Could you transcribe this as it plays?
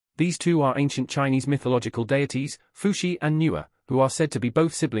These two are ancient Chinese mythological deities, Fuxi and Nüwa, who are said to be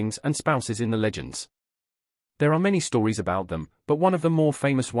both siblings and spouses in the legends. There are many stories about them, but one of the more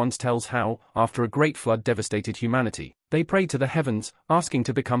famous ones tells how, after a great flood devastated humanity, they prayed to the heavens, asking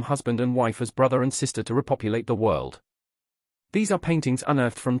to become husband and wife as brother and sister to repopulate the world. These are paintings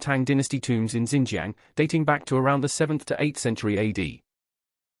unearthed from Tang dynasty tombs in Xinjiang, dating back to around the 7th to 8th century AD.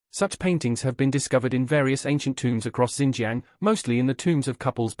 Such paintings have been discovered in various ancient tombs across Xinjiang, mostly in the tombs of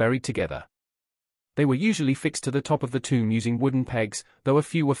couples buried together. They were usually fixed to the top of the tomb using wooden pegs, though a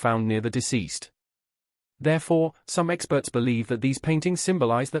few were found near the deceased. Therefore, some experts believe that these paintings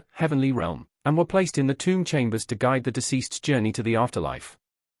symbolize the heavenly realm, and were placed in the tomb chambers to guide the deceased's journey to the afterlife.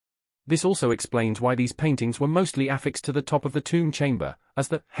 This also explains why these paintings were mostly affixed to the top of the tomb chamber, as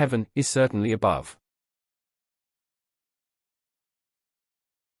the heaven is certainly above.